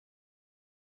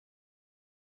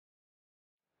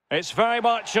It's very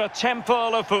much a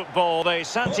temple of football, the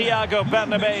Santiago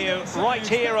Bernabeu, right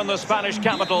here in the Spanish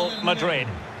capital, Madrid.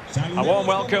 A warm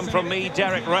welcome from me,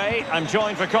 Derek Ray. I'm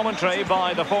joined for commentary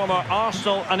by the former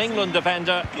Arsenal and England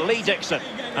defender, Lee Dixon.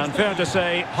 And fair to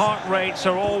say, heart rates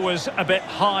are always a bit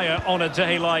higher on a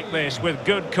day like this, with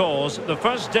good cause. The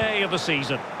first day of the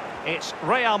season. It's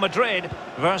Real Madrid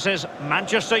versus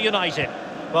Manchester United.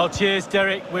 Well, cheers,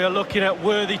 Derek. We are looking at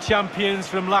worthy champions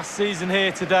from last season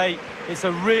here today. It's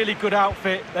a really good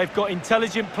outfit. They've got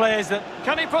intelligent players that...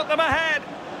 Can he put them ahead?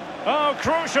 Oh,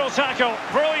 crucial tackle.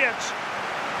 Brilliant.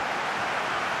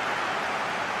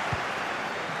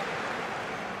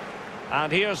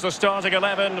 And here's the starting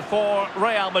 11 for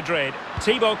Real Madrid.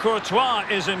 Thibaut Courtois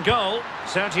is in goal.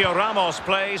 Sergio Ramos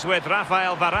plays with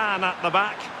Rafael Varane at the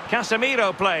back.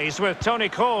 Casemiro plays with Toni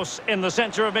Kroos in the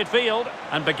centre of midfield.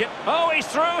 And oh, he's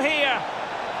through here!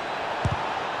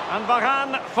 And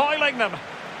Varane foiling them.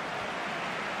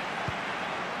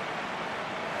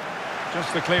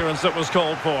 Just the clearance that was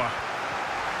called for.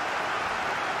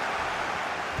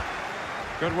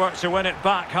 Good work to win it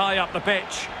back high up the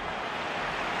pitch.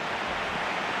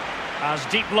 As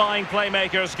deep-lying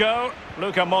playmakers go,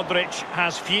 Luka Modric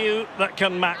has few that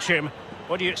can match him.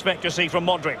 What do you expect to see from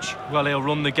Modric? Well, he'll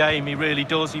run the game, he really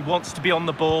does. He wants to be on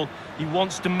the ball. He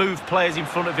wants to move players in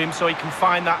front of him so he can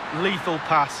find that lethal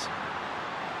pass.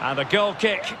 And a goal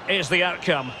kick is the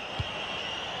outcome.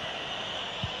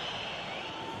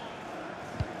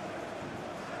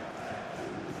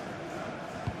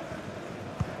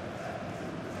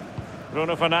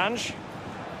 Bruno Fernandes.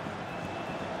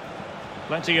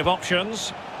 Plenty of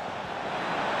options.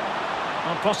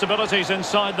 And possibilities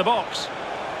inside the box.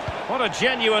 What a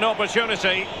genuine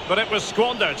opportunity, but it was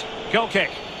squandered. Goal kick.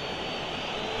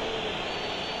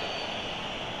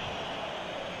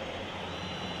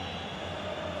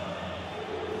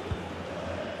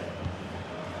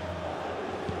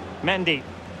 Mendy.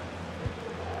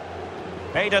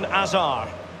 Eden Hazard.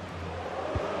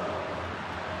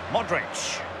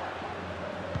 Modric.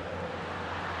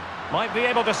 Might be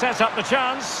able to set up the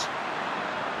chance.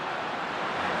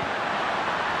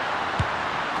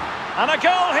 And a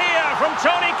goal here from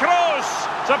Toni Kroos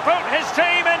to put his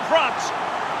team in front.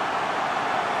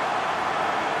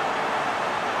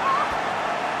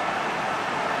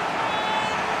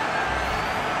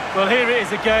 Well, here it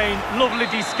is again. Lovely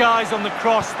disguise on the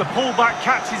cross. The pullback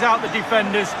catches out the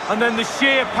defenders. And then the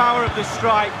sheer power of the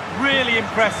strike. Really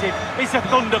impressive. It's a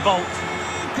thunderbolt.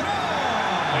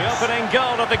 The opening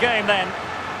goal of the game then.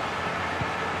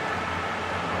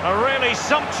 A really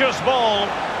sumptuous ball.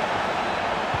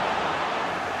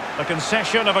 The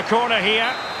concession of a corner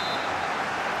here.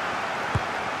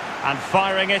 And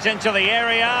firing it into the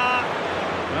area.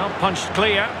 Well, punched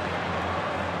clear.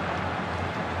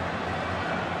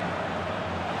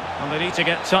 And they need to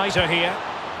get tighter here.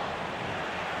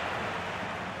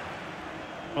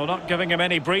 Well, not giving him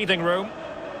any breathing room.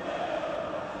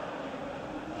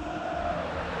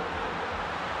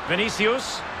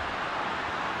 Vinicius.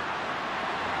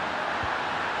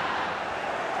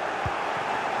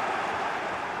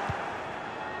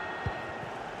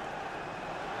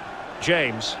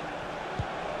 James.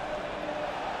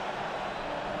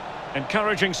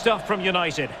 Encouraging stuff from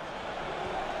United.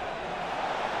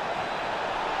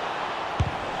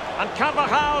 And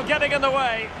Carvajal getting in the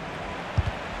way.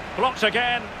 Blocked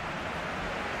again.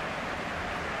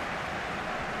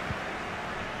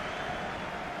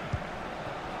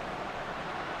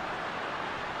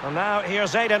 And now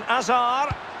here's Eden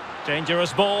Hazard.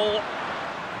 Dangerous ball.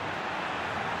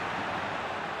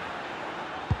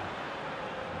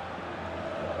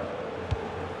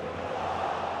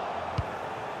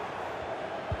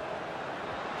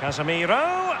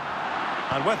 Casemiro.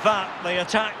 And with that, the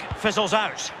attack fizzles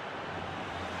out.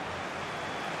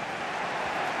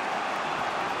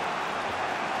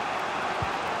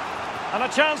 And a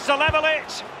chance to level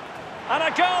it. And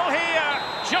a goal here.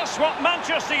 Just what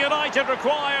Manchester United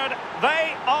required.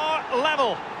 They are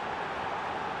level.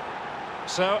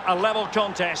 So, a level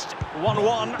contest.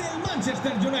 1-1. Del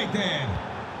Manchester United.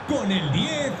 Con el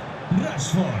 10,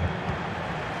 Rashford.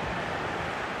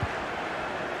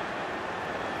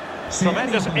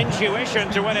 Tremendous intuition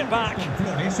to win it back.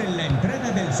 Flores en la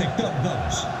entrada del sector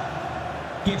 2.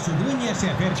 Que su dueña se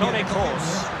acerque Toni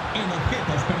Kroos. en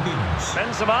objetos perdidos.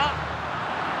 Benzema.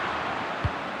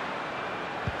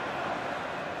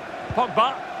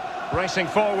 Pogba. Racing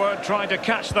forward, trying to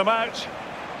catch them out.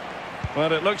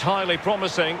 Well, it looked highly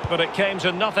promising, but it came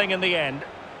to nothing in the end.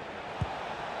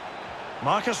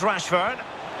 Marcus Rashford.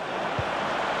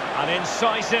 An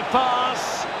incisive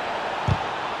pass.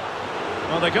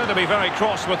 Well, they're going to be very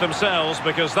cross with themselves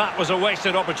because that was a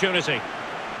wasted opportunity.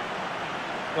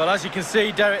 Well, as you can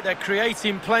see, Derek, they're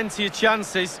creating plenty of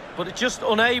chances, but are just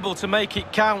unable to make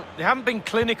it count. They haven't been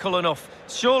clinical enough.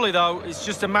 Surely, though, it's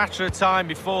just a matter of time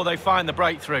before they find the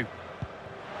breakthrough.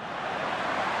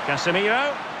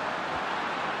 Casemiro.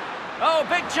 Oh,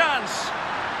 big chance.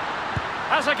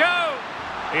 Has a go.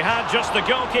 He had just the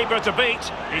goalkeeper to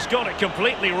beat. He's got it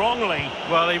completely wrongly.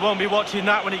 Well, he won't be watching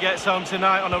that when he gets home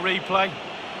tonight on a replay.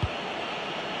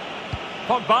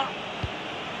 Pogba.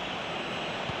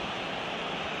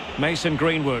 Mason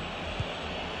Greenwood.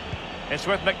 It's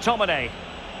with McTominay.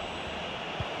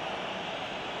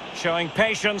 Showing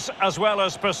patience as well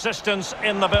as persistence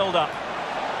in the build-up.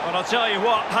 But I'll tell you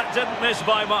what, that didn't miss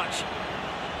by much.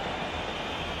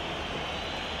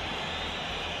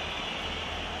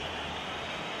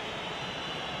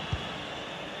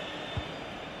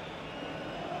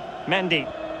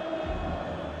 Mendy.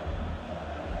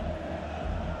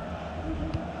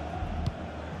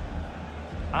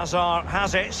 Hazard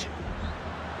has it.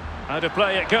 Out of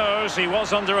play it goes. He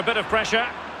was under a bit of pressure.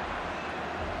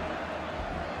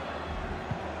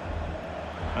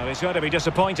 Well, he's going to be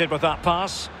disappointed with that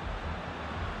pass.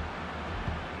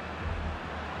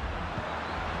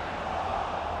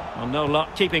 Well, no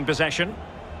luck keeping possession.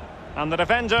 And the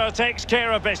defender takes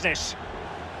care of business.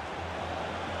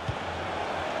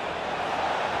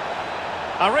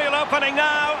 A real opening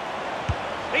now.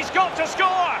 He's got to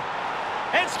score.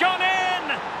 It's gone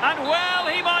in. And well,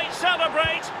 he might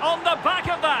celebrate on the back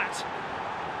of that.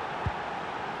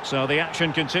 So the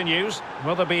action continues.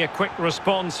 Will there be a quick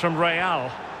response from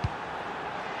Real?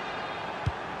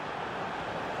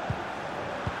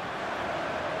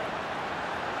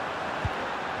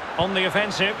 On the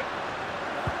offensive.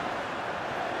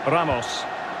 Ramos.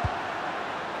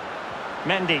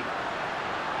 Mendy.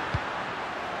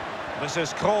 This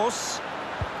is Kroos.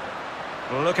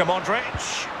 Luka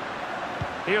Modric.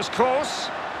 Here's Kroos.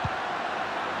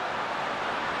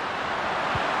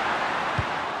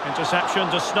 Interception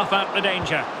to snuff out the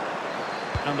danger.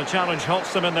 And the challenge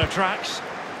halts them in their tracks.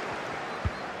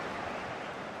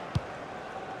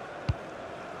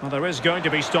 Well, there is going to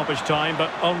be stoppage time,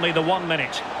 but only the 1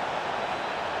 minute.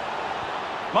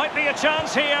 Might be a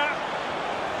chance here.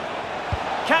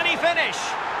 Can he finish?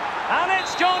 And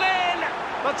it's gone in!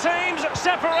 The team's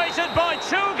separated by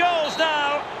 2 goals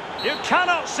now. You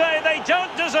cannot say they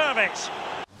don't deserve it.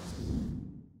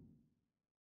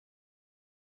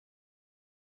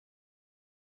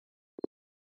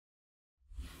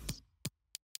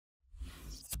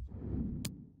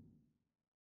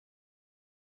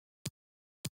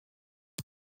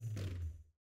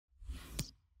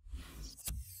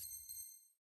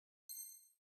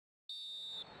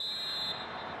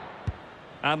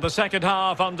 And the second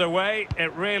half underway.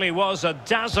 It really was a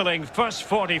dazzling first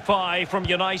 45 from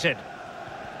United.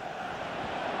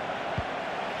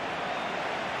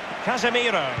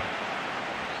 Casemiro.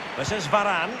 This is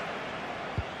Varane.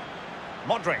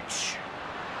 Modric.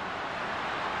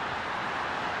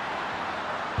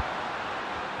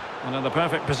 And in the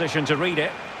perfect position to read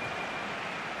it.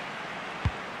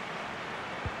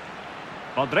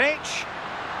 Modric.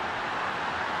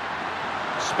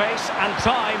 Space and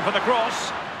time for the cross.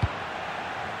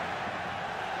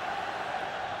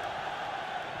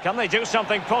 Can they do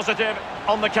something positive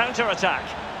on the counter-attack?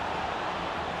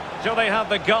 Do they have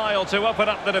the guile to open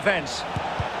up the defence?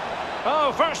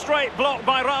 Oh, first-rate block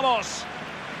by Ramos.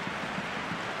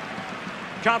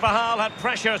 Carvajal had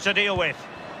pressure to deal with.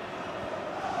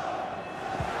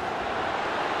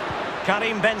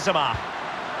 Karim Benzema.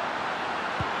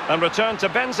 And return to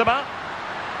Benzema.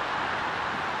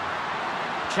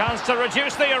 Chance to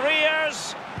reduce the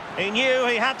arrears. He knew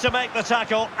he had to make the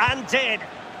tackle, and did.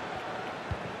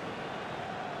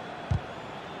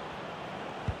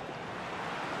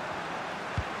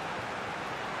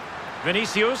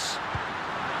 Vinicius.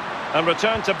 And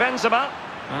return to Benzema.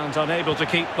 And unable to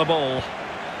keep the ball.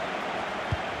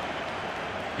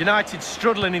 United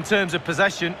struggling in terms of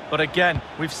possession, but again,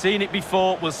 we've seen it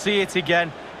before, we'll see it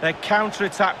again. Their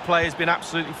counter-attack play has been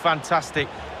absolutely fantastic.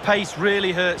 Pace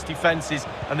really hurts defences,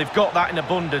 and they've got that in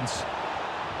abundance.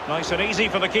 Nice and easy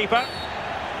for the keeper.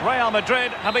 Real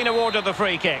Madrid have been awarded the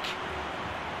free kick.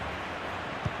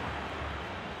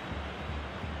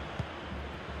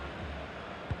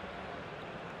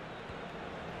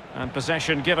 And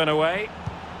possession given away.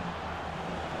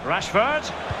 Rashford.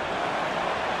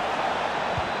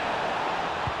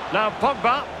 Now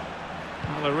Pogba.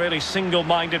 Well, a really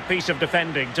single-minded piece of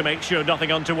defending to make sure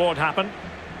nothing untoward happened.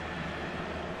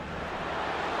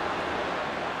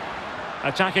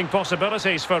 Attacking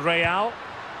possibilities for Real.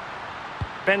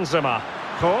 Benzema.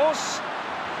 Kroos.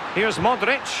 Here's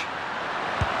Modric.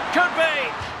 Could be.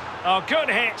 Oh, good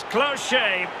hit, close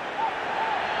shave.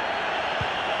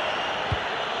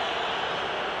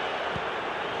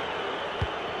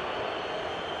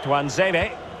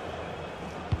 Tuanzebe.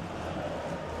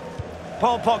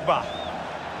 Paul Pogba.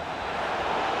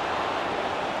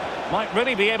 Might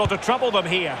really be able to trouble them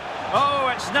here.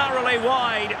 Oh, it's narrowly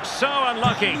wide. So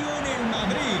unlucky.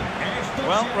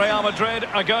 Well, Real Madrid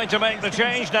are going to make the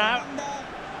change now.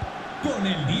 Con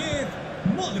el 10,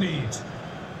 Madrid.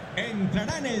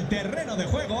 Entrará en el terreno de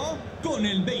juego con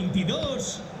el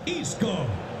 22, Isco.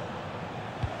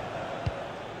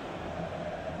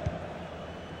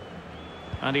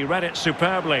 And he read it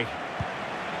superbly.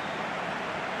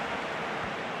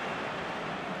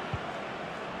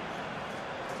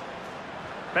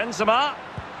 Benzema.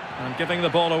 And giving the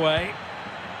ball away.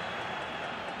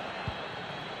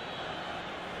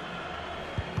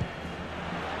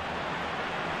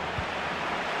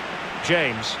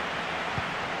 James.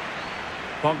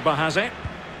 Pogba has it.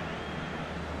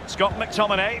 Scott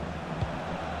McTominay.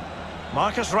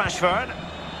 Marcus Rashford.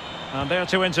 And there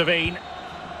to intervene.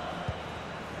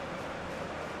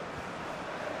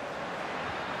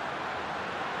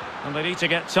 And they need to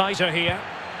get tighter here.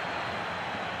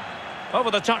 Over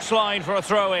the touchline for a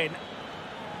throw-in.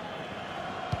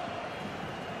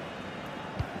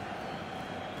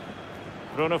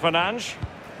 Bruno Fernandes.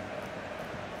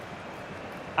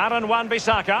 Aaron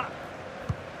Wan-Bissaka.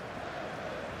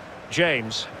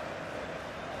 James.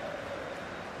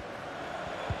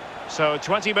 So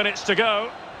 20 minutes to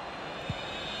go.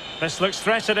 This looks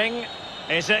threatening.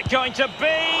 Is it going to be?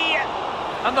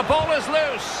 And the ball is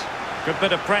loose. Good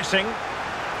bit of pressing.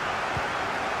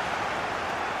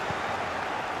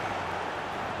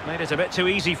 Made it a bit too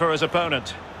easy for his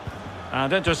opponent.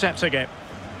 And intercepting it.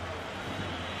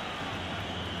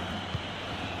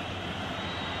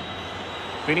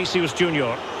 Vinicius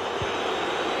Junior.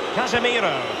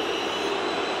 Casemiro.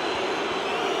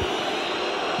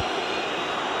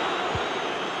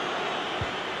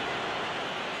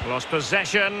 Lost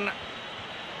possession.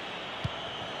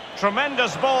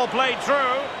 Tremendous ball played through.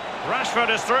 Rashford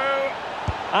is through.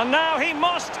 And now he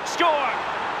must score.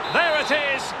 There it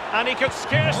is. And he could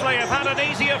scarcely have had an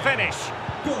easier finish.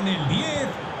 Con el 10,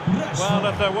 Rashford. Well,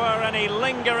 if there were any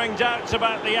lingering doubts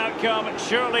about the outcome,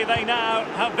 surely they now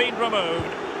have been removed.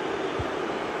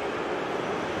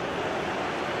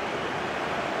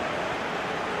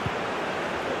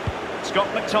 Scott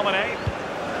McTominay.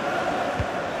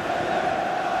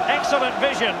 Excellent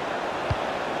vision.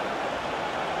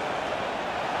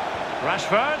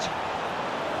 Rashford.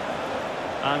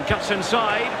 And cuts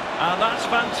inside. And that's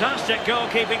fantastic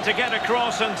goalkeeping to get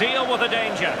across and deal with the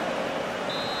danger.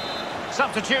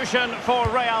 Substitution for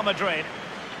Real Madrid.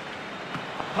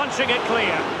 Punching it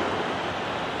clear.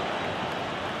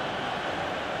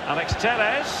 Alex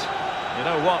Tellez. You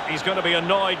know what? He's going to be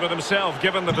annoyed with himself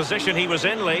given the position he was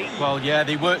in, Lee. Well, yeah,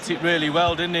 they worked it really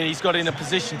well, didn't he? He's got in a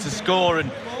position to score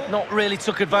and not really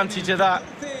took advantage of that.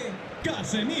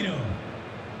 Casemiro.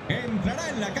 Entrará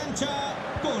en la cancha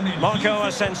con el Marco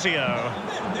Asensio.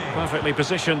 Perfectly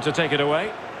positioned to take it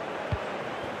away.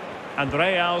 And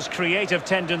Real's creative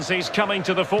tendencies coming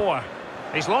to the fore.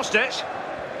 He's lost it.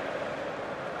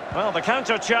 Well, the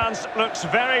counter chance looks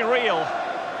very real.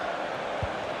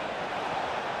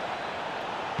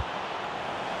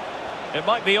 It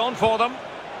might be on for them.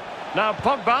 Now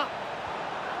Pogba.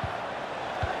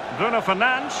 Bruno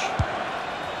Fernandes.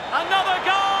 Another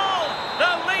goal!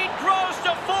 The lead grows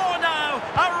to 4 now.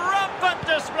 A rampant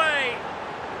display.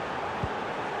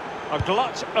 A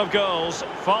glut of goals.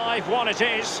 5-1 it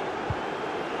is.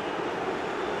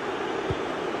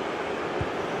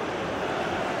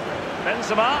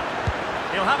 Benzema.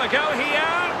 He'll have a go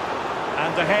here.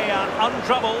 And De Gea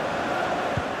untroubled.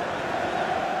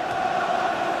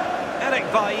 Eric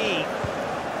Bailly.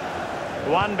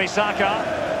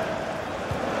 Wan-Bissaka.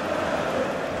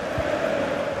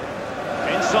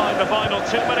 Inside the final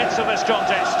 2 minutes of this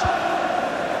contest.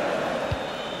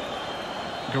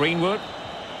 Greenwood.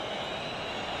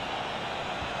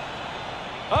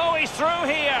 Oh, he's through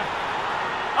here.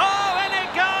 Oh, in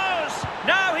it goes!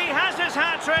 Now he has his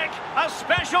hat-trick. A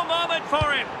special moment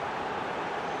for him.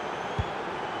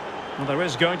 Well, there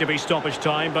is going to be stoppage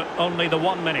time, but only the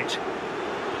 1 minute.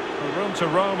 Room to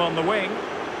roam on the wing.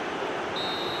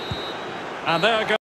 And there goes.